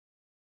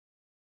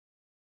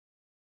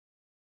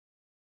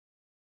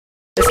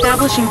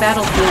Establishing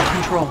battlefield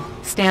control.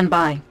 Stand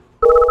by.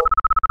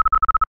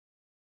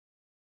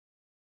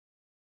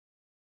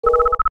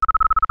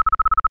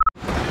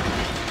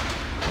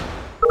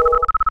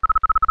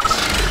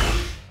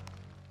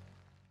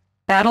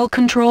 Battle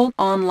control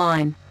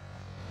online.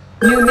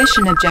 New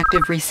mission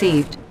objective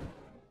received.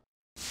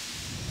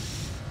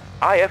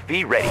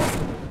 IFV ready.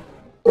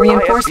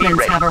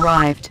 Reinforcements have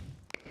arrived.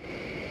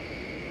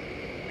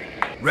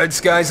 Red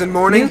skies and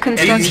morning. New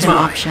construction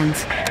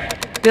options.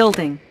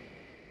 Building.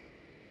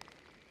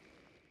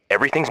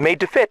 Everything's made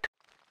to fit.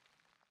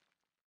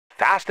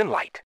 Fast and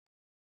light.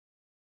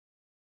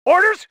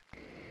 Orders?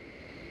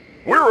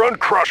 We're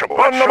uncrushable.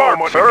 On the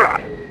mark,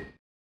 sir.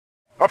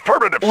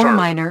 Affirmative, Ore sir.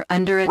 miner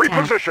under attack.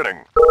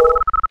 Repositioning.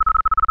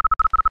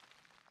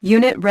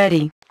 Unit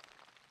ready.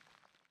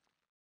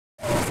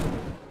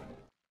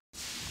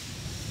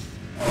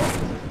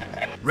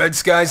 Red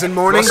skies and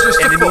morning.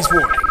 Enemies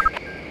warning.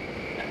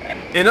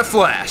 In a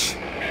flash.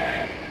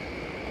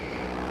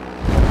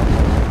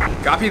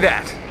 Copy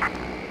that.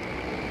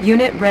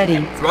 Unit ready.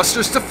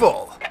 Thrusters to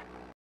full.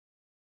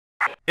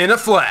 In a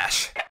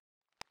flash.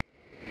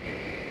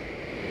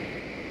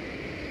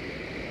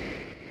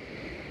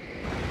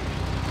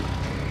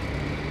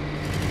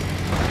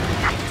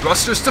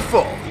 Thrusters to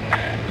full.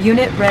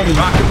 Unit ready.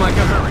 Rocking like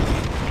a hurricane.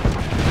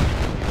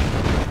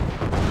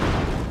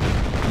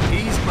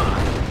 He's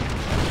mine.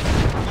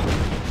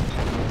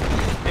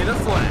 In a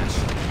flash.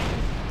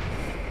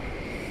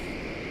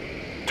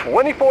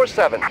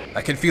 24/7.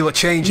 I can feel a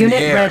change in the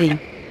Unit air. ready.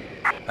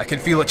 I can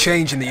feel a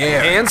change in the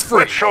air. Hands free.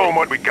 Let's show them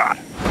what we got.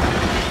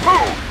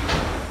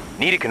 Move!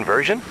 Need a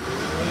conversion?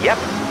 Yep.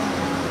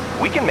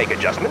 We can make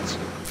adjustments.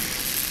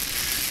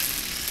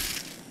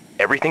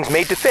 Everything's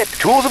made to fit.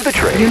 Tools of the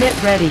trade. Unit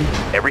ready.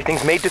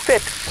 Everything's made to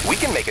fit. We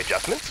can make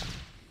adjustments.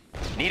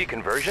 Need a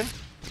conversion?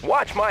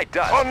 Watch my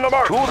dust. On the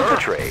mark, Tools of sir.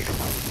 the trade.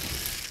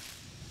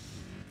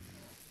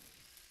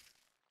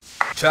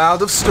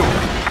 Child of Storm.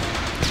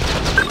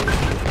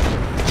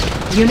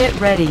 Unit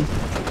ready.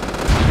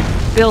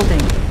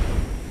 Building.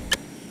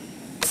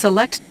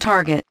 Select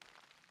target.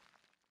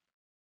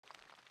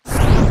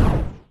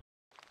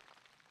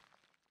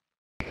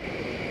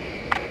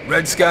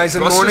 Red skies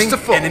and morning.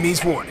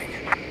 Enemies warning.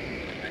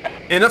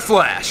 In a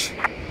flash.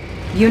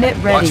 Unit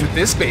ready. Watch what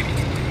this baby can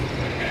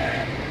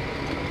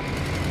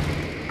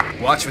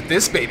do. Watch what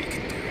this baby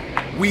can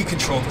do. We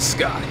control the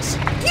skies.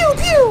 Pew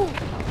pew!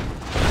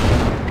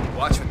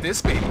 Watch what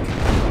this baby can do.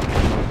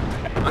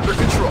 Under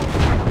control.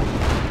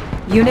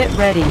 Unit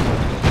ready.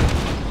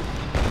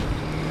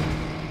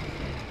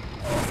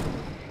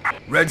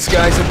 Red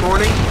skies and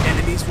morning.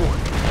 Enemies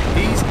warning.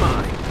 He's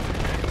mine.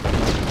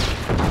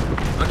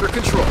 Under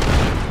control.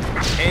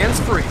 Hands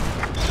free.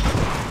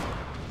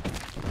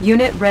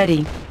 Unit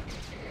ready.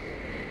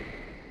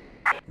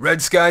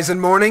 Red skies and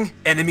morning.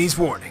 Enemies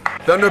warning.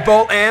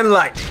 Thunderbolt and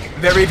lightning.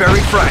 Very, very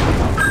frightening.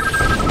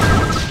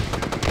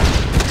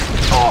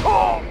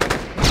 Oh!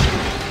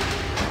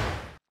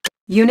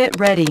 Unit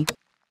ready.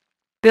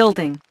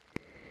 Building.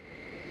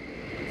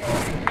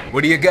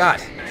 What do you got?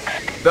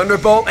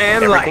 Thunderbolt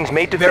and Everything's lightning.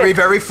 made to very, fit.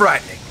 very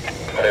frightening.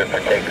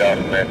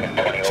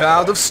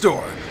 Child of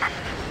Storm.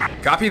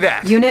 Copy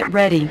that. Unit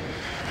ready.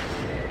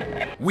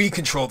 We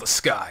control the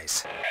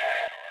skies.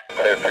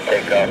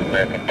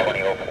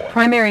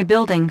 Primary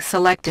building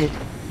selected.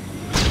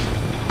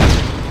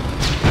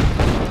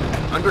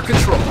 Under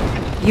control.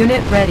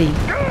 Unit ready.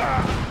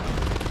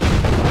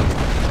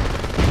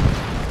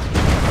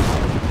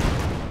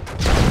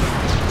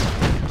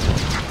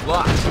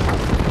 Locked.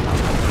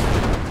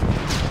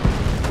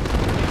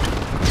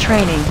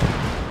 Training.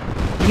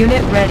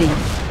 Unit ready.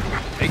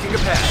 Making a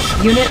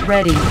pass. Unit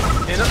ready.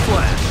 In a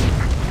flash.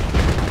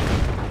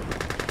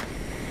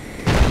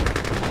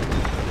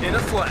 In a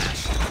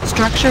flash.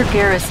 Structure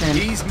garrison.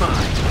 He's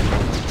mine.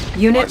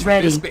 Unit Watch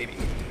ready. This baby.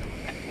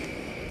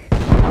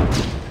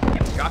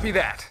 Copy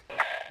that.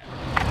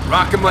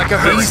 Rock him like a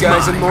hurricane.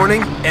 Skies and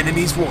morning.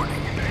 Enemies warning.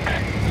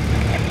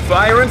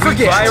 Fire and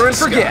forget. Fire and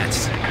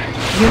forget.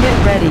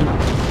 Unit ready.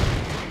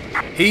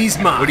 He's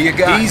mine. What do you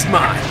got? He's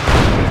mine.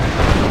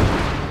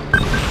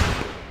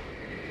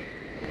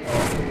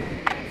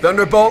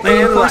 Thunderbolt and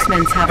Reinforcements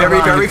lightning. have Very,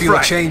 arrived. very feel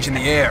a change in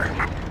the air.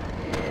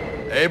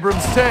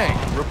 Abrams tank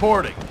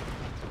reporting.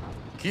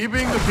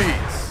 Keeping the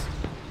peace.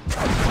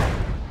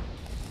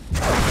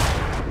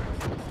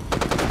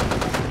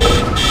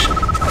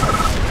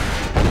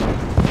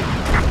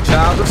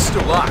 Child of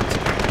Storm. Locked.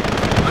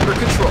 Under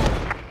control.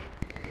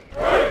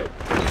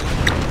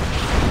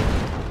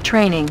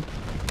 Training.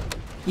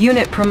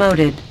 Unit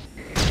promoted.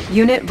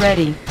 Unit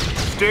ready.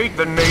 State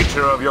the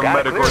nature of your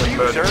Got a medical clear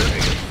view, sir.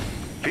 emergency.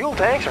 Fuel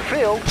tanks are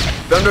filled.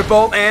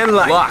 Thunderbolt and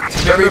lightning. Locked.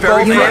 Very,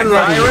 very Unit frightening.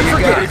 ready. Fire and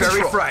forget. Very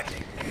Very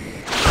frightening.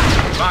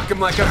 Rock him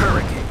like a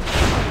hurricane.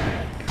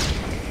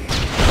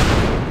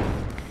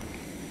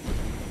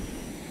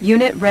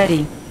 Unit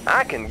ready.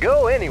 I can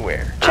go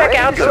anywhere. Check Ready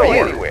out to go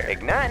sword. anywhere.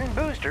 Igniting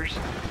boosters.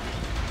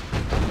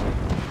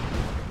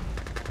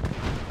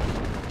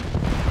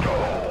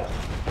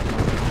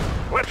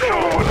 Let's show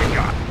them what we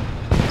got.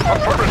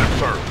 Affirmative,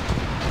 sir.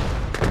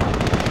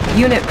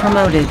 Unit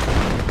promoted.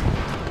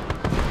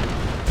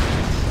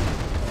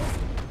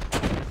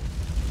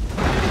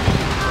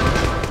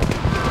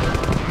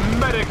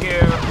 Medic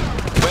here.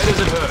 Where does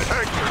it hurt?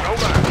 Hector, go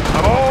back.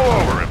 I'm all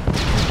over him.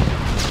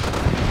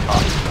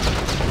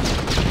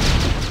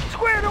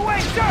 Squared away,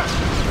 sir!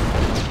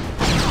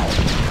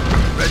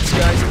 Red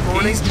skies are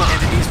morning,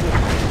 enemies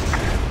warning.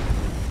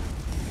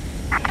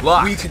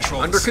 Locked. We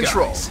control under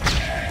control.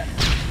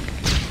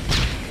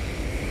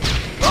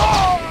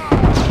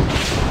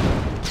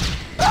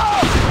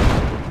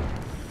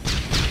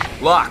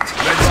 Locked.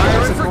 Red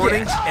skies are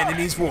morning,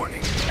 enemies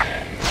warning.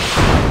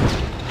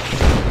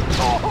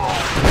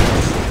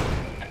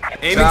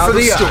 Aiming for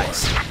the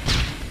eyes.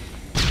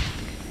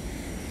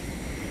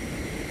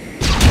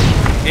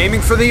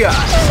 Aiming for the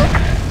eyes.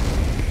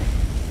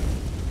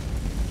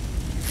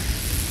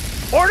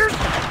 Orders?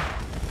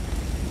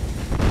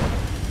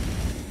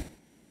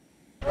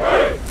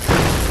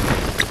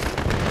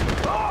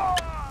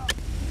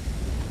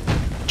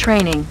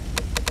 Training.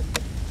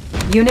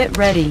 Unit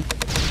ready.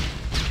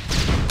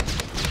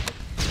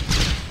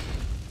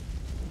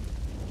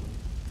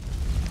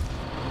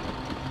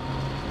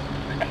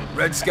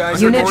 Red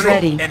skies Unit are morning,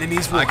 ready.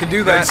 enemies warning. I can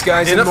do that. Red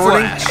skies in a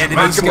morning,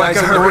 enemies skies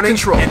are morning,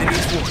 control.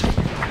 Enemies warning.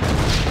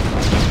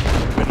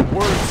 When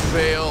words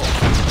fail,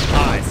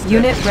 I step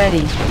Unit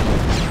ready.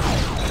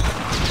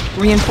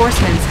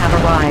 Reinforcements have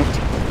arrived.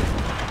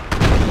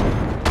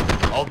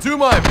 I'll do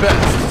my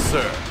best,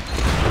 sir.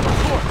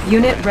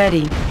 Unit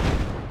ready.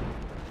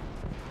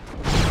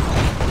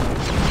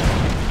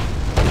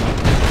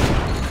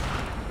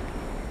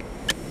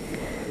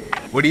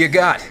 What do you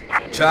got?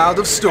 Child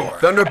of Storm.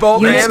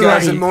 Thunderbolt Unit and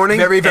skies ready. in morning,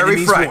 very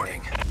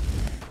frightening.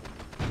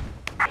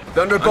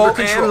 Thunderbolt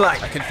and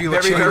light. I can feel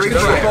very, very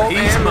frightening.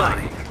 He's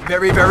mine.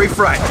 Very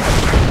frightening.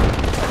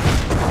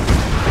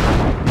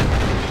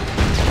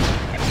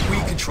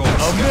 We control the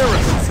skies.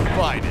 America's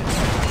finest.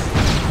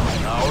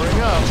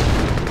 Powering up.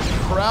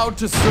 Proud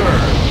to serve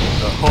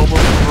the home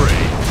of the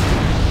brave.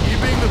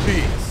 Keeping the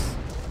peace.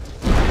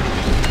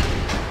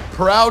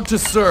 Proud to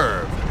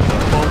serve the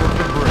home of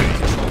the brave.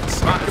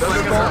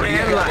 Thunderbolt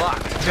and light.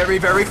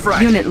 Very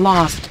frightening. Unit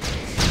lost.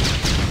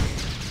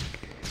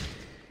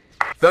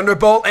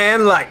 Thunderbolt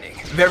and lightning.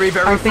 Very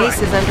Our frightening.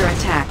 base is under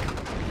attack.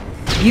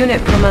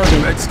 Unit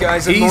promoted. Red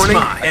skies in morning,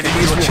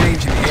 enemies will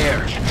change in the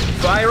air.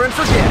 Fire and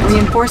forget.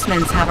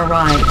 Reinforcements have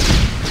arrived.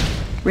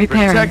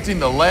 Repairing. Protecting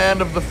the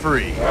land of the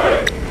free.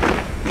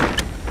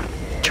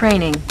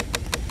 Training.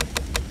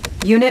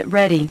 Unit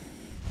ready.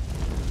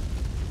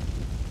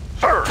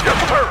 Sir,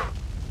 yes, sir.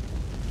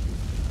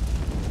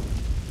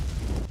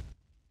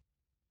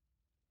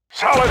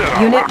 Solid as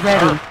a Unit rock,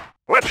 ready. sir.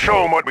 Let's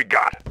show them what we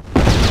got.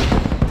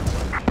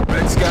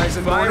 Red skies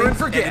in morning, and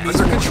forget.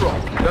 Enemies under control.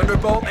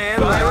 Thunderbolt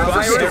and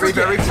fire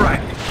very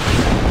frightening.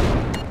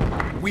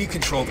 We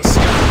control the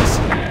skies.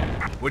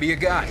 What do you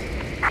got?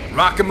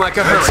 Rock 'em like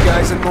a hurricane. Red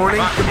skies in morning,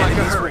 rock 'em like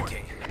a hurricane.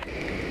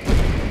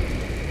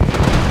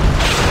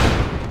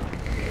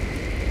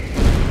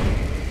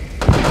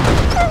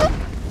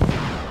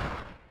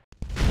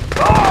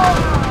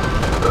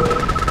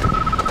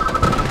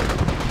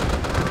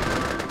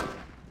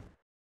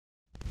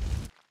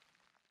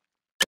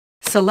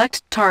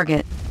 Select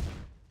target.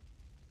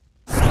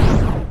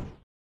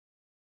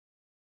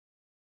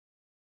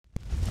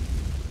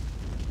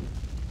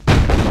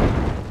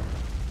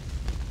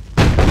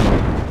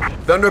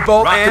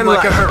 Thunderbolt and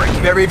like a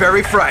hurricane.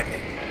 Very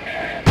frightening.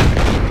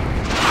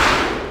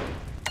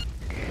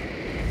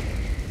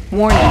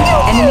 Warning.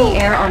 Enemy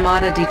air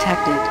armada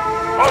detected.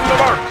 On the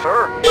mark,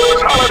 sir.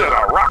 Solid as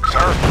a rock,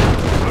 sir.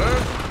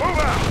 Move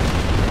out.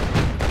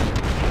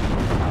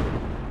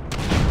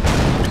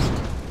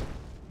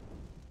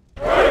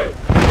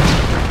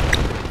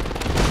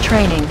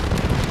 Training.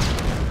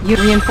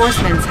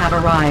 Reinforcements have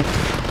arrived.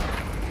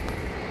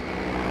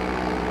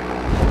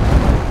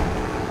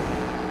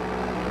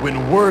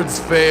 When words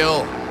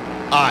fail,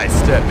 I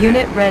step in.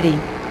 Unit ready.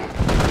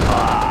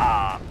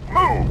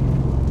 Move.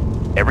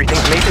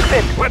 Everything's made to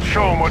fit. Let's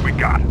show them what we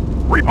got.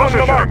 On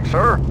the mark,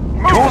 sir.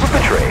 Move. Tools of the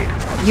trade.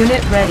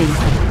 Unit ready.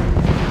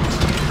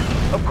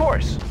 Of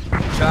course.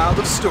 Child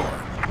of Storm.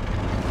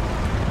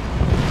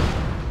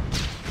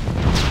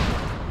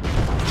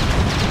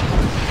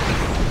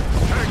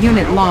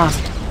 Unit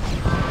lost.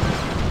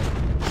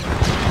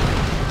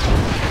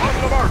 On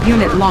the mark.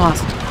 Unit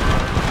lost.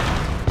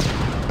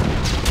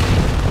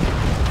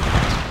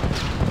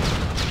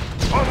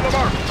 On the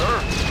mark,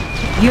 sir.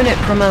 Unit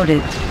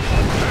promoted.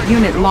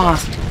 Unit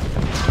lost.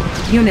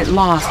 Unit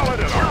lost. Solid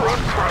as a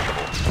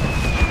uncrushable.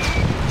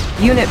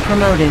 Unit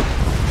promoted.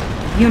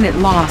 Unit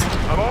lost.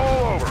 I'm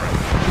all over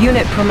it.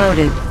 Unit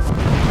promoted. Sir,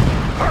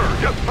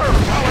 yes, sir.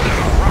 Solid as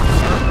a rock,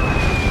 sir.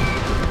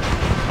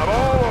 I'm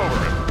all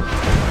over it.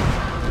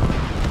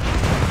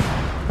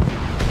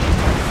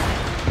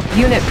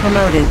 Unit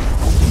promoted.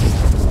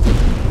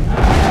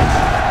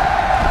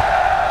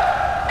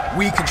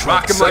 We control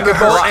rock 'em like a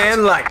bolt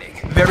and lightning.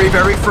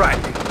 Very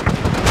frightening.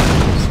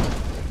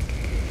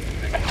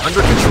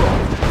 Under control.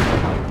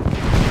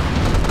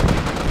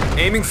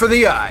 Aiming for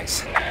the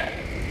eyes.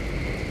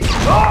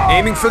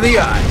 Aiming for the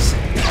eyes.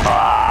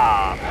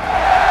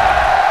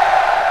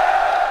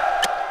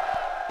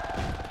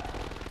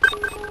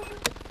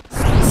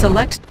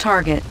 Select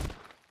target.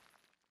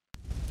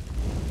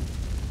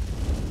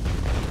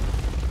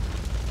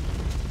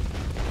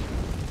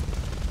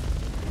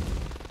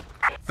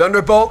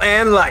 Thunderbolt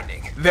and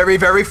lightning. Very,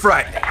 very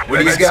frightening.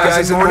 With these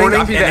guys in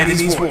warning, and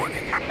enemies warning.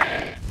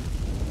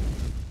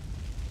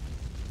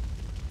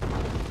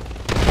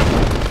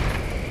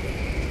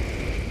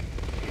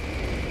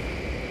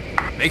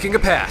 Making a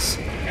pass.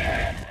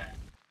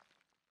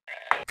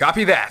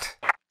 Copy that.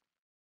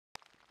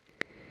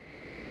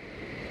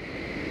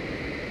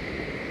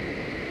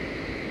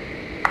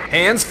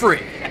 Hands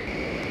free.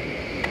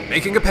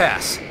 Making a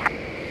pass.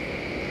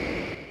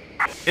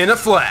 In a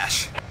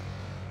flash.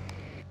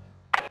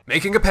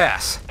 Making a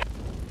pass.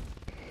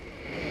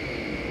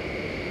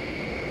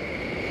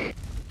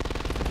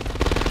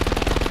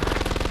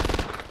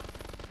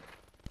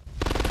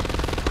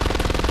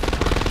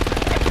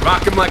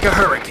 Rock him like a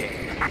hurricane.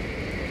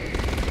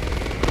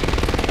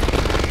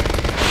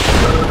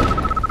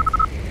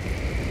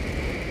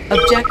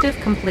 Objective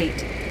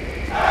complete.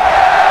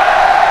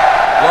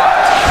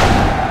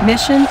 Locked.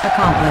 Mission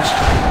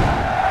accomplished.